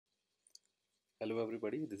Hello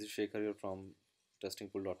everybody, this is Shekhar here from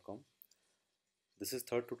testingpool.com. This is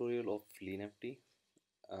third tutorial of LeanFt.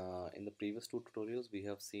 In the previous two tutorials, we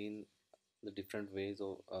have seen the different ways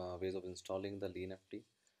of installing the LeanFt.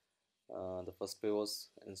 The first way was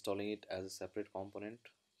installing it as a separate component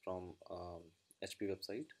from HP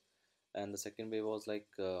website, and the second way was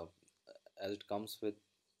as it comes with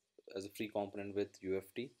as a free component with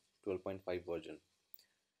UFT 12.5 version.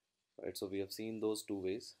 Right, so we have seen those two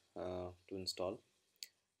ways to install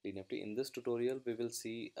LeanFt. In this tutorial, we will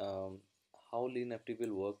see how LeanFt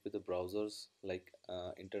will work with the browsers like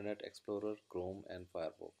Internet Explorer, Chrome, and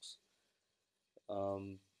Firefox.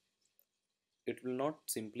 Um, it will not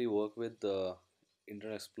simply work with the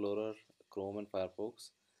Internet Explorer, Chrome, and Firefox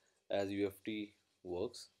as UFT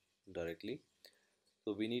works directly.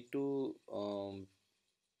 So we need to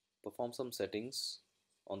perform some settings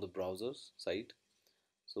on the browser's side.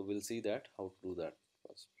 So we'll see that how to do that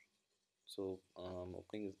first. So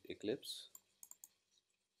opening Eclipse.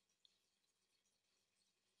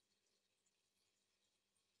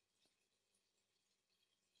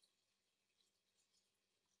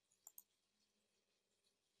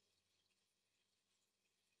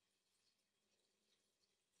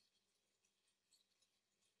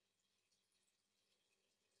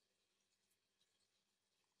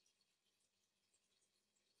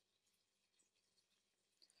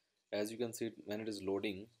 As you can see, when it is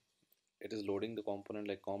loading the component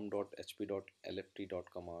like com.hp.lft.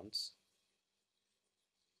 commands,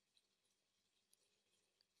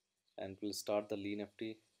 and will start the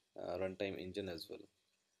LeanFt runtime engine as well.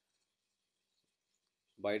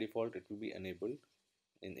 By default, it will be enabled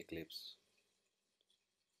in Eclipse.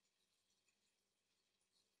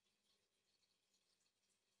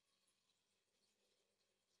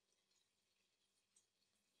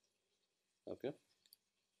 Okay,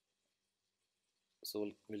 so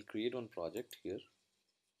we'll create one project here.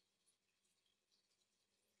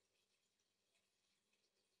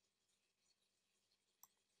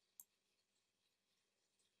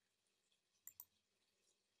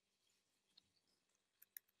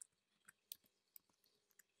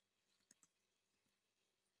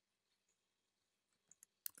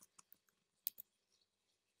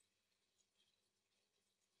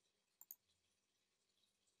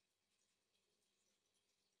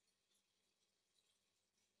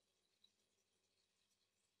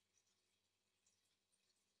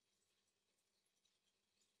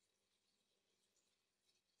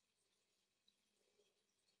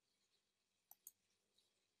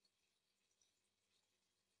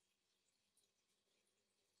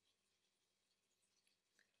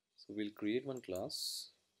 So we'll create one class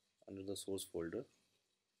under the source folder.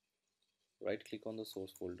 Right click on the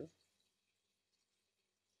source folder,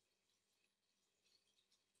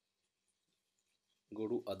 go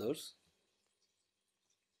to others,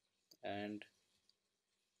 and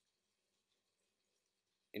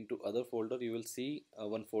into other folder you will see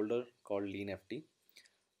one folder called LeanFt.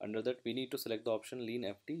 Under that, we need to select the option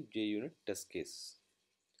LeanFt JUnit test case.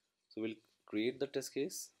 So we'll create the test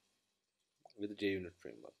case with the JUnit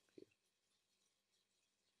framework.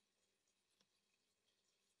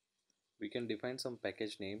 We can define some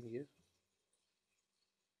package name here.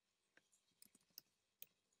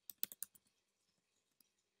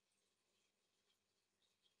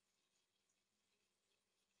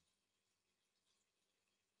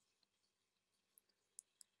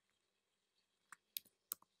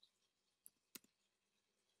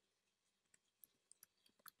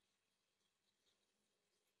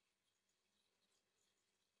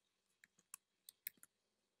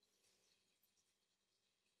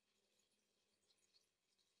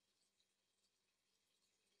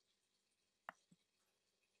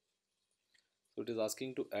 So it is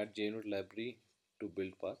asking to add JUnit library to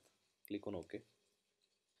build path. Click on OK.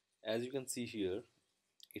 As you can see here,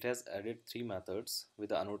 it has added three methods with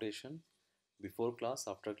the annotation before class,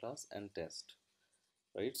 after class, and test.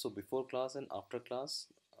 Right. So before class and after class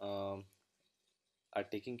are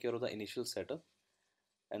taking care of the initial setup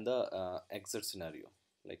and the exit scenario,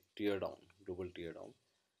 like tear down, global tear down.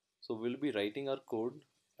 So we'll be writing our code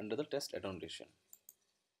under the test annotation,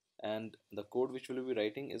 and the code which we'll be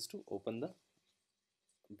writing is to open the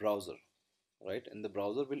browser, right? And the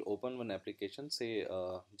browser will open one application, say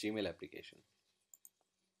Gmail application.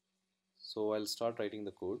 So I'll start writing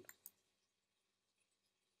the code.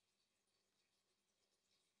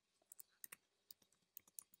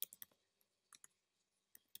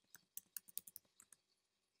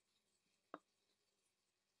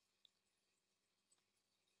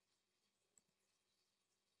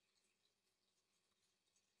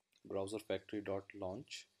 Browser factory dot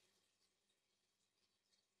launch.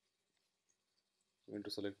 I'm going to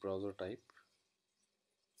select browser type.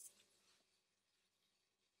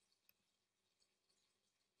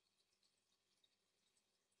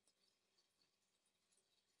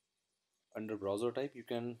 Under browser type,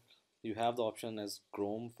 you have the option as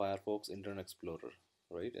Chrome, Firefox, Internet Explorer,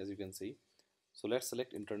 right? As you can see. So let's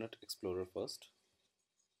select Internet Explorer first.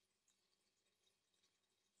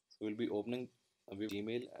 So we'll be opening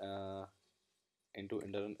Gmail into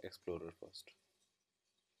Internet Explorer first.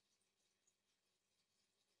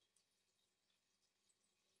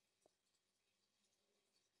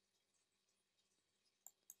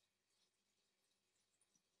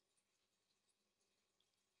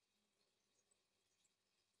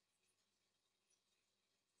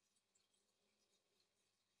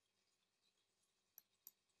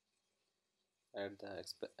 Add the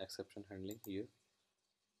exception handling here.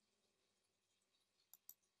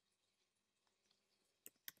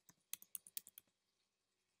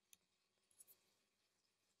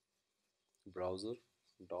 Browser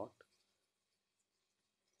dot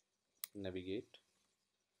navigate.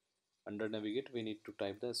 Under navigate, we need to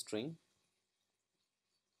type the string,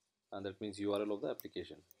 and that means URL of the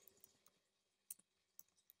application.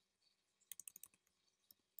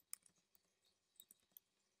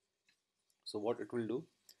 So what it will do,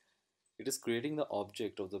 it is creating the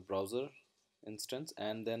object of the browser instance,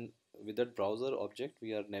 and then with that browser object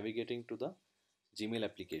we are navigating to the Gmail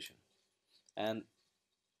application, and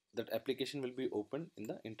that application will be opened in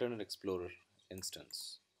the Internet Explorer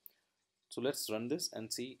instance. So let's run this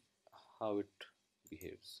and see how it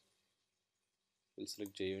behaves. We'll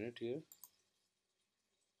select JUnit here.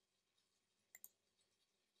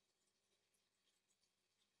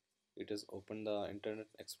 It has opened the Internet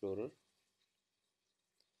Explorer.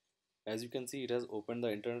 As you can see, it has opened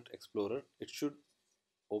the Internet Explorer. It should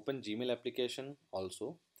open Gmail application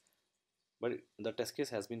also, but the test case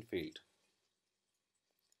has been failed.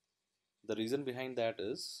 The reason behind that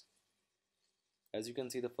is, as you can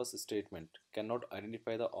see, the first statement cannot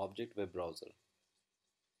identify the object web browser.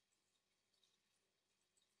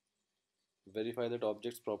 Verify that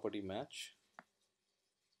object's property match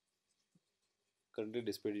currently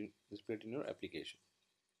displayed in your application.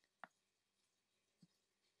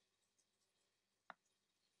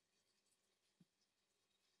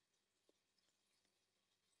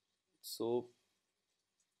 So,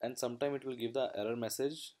 and sometime it will give the error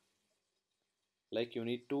message like you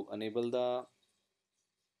need to enable the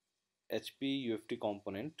HP UFT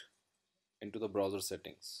component into the browser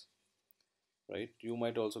settings, right? You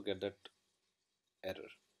might also get that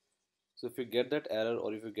error. So if you get that error,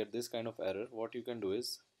 or if you get this kind of error, what you can do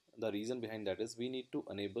is, the reason behind that is we need to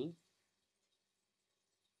enable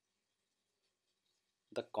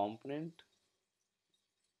the component.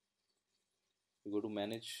 You go to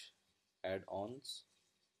manage add-ons,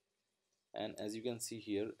 and as you can see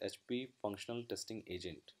here, HP functional testing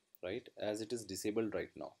agent, right? As it is disabled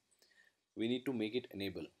right now, we need to make it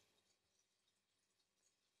enable,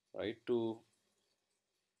 right? To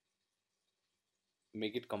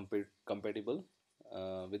make it compatible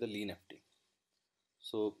with the LeanFt.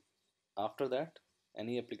 So after that,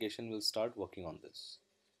 any application will start working on this.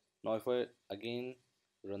 Now if I again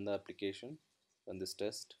run the application, run this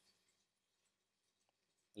test,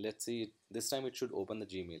 let's see, this time it should open the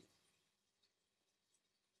Gmail.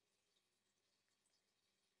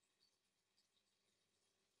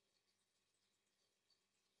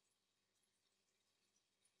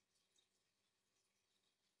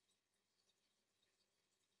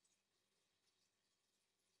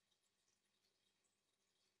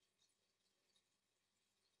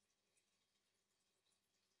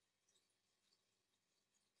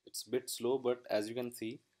 It's a bit slow, but as you can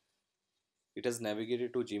see, it has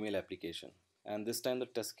navigated to Gmail application, and this time the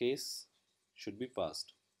test case should be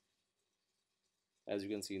passed, as you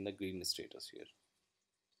can see in the green status here,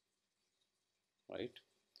 right?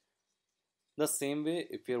 The same way,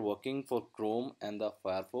 if you're working for Chrome and the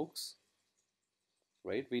Firefox,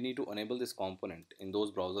 right, we need to enable this component in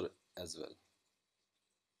those browser as well.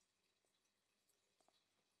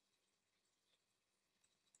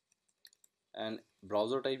 And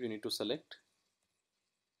browser type, you need to select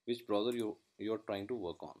which browser you're trying to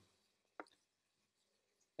work on.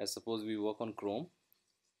 As suppose we work on Chrome,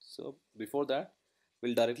 so before that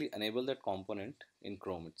we'll directly enable that component in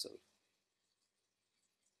Chrome itself.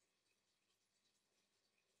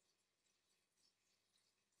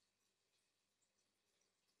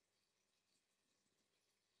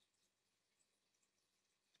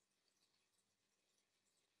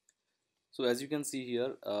 So as you can see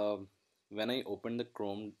here, when I open the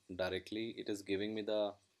Chrome directly, it is giving me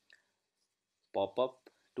the pop-up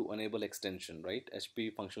to enable extension, right?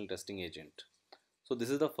 HP functional testing agent. So this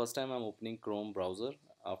is the first time I'm opening Chrome browser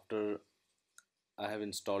after I have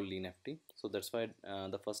installed LeanFt. So that's why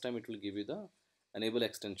the first time it will give you the enable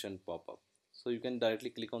extension pop-up. So you can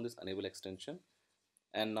directly click on this enable extension,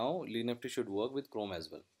 and now LeanFt should work with Chrome as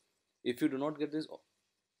well. If you do not get this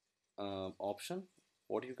option,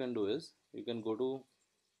 what you can do is you can go to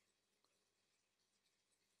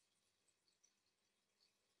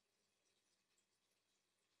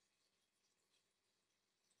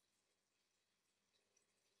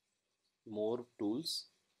more tools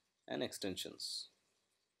and extensions.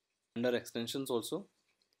 Under extensions also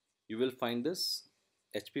you will find this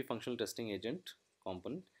HP functional testing agent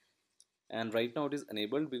component, and right now it is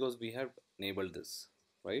enabled because we have enabled this,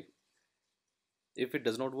 right? If it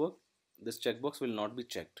does not work, this checkbox will not be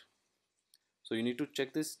checked. So you need to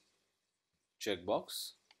check this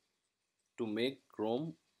checkbox to make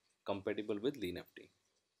Chrome compatible with LeanFt.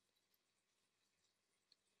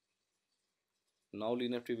 Now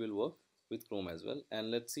LeanFt will work with Chrome as well. And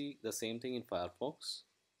let's see the same thing in Firefox.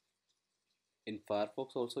 In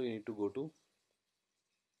Firefox also you need to go to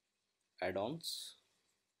add-ons,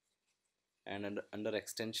 and under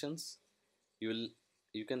extensions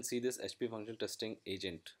you can see this HP functional testing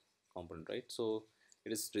agent component, right? So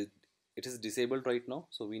it is disabled right now,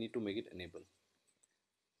 so we need to make it enable.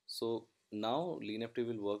 So now LeanFt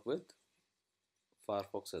will work with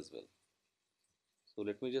Firefox as well. So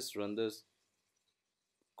let me just run this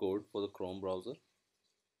code for the Chrome browser.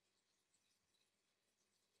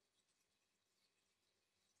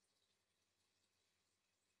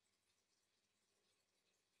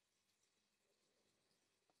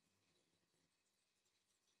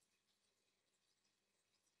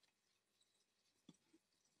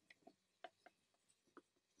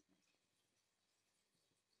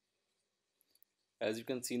 As you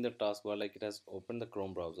can see in the taskbar, like it has opened the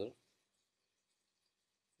Chrome browser. It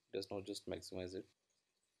does not just maximize it.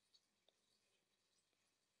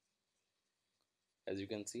 As you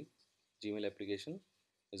can see, Gmail application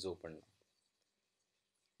is open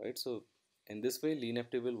now, right? So in this way,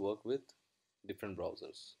 LeanFt will work with different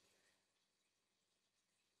browsers.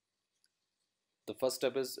 The first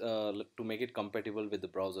step is to make it compatible with the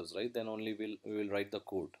browsers, right? Then only we will write the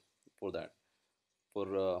code for that,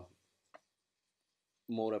 for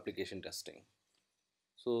more application testing.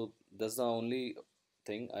 So that's the only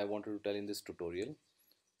thing I wanted to tell in this tutorial.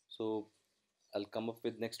 So I'll come up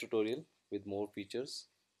with next tutorial with more features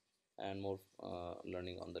and more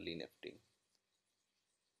learning on the LeanFt.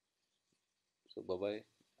 So bye bye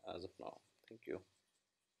as of now. Thank you.